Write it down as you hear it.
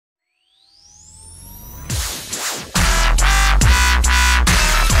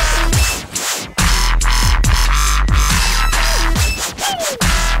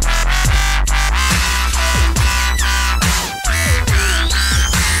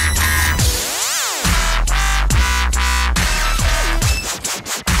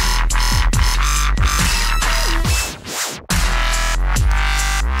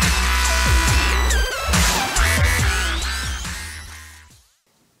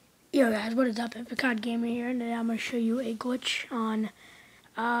Yo guys, what is up? Epicod Gamer here, and today I'm going to show you a glitch on,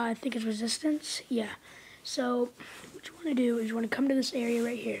 I think it's Resistance. Yeah. So, what you want to do is you want to come to this area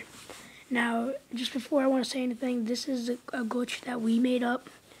right here. Now, just before I want to say anything, this is a glitch that we made up,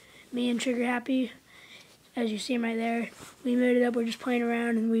 me and Trigger Happy. As you see right there, we made it up. We're just playing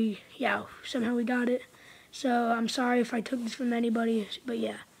around, and somehow we got it. So, I'm sorry if I took this from anybody, but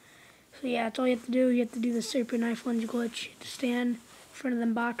yeah. So yeah, that's all you have to do. You have to do the super knife lunge glitch. You have to stand in front of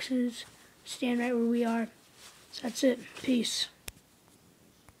them boxes, stand right where we are. So that's it. Peace.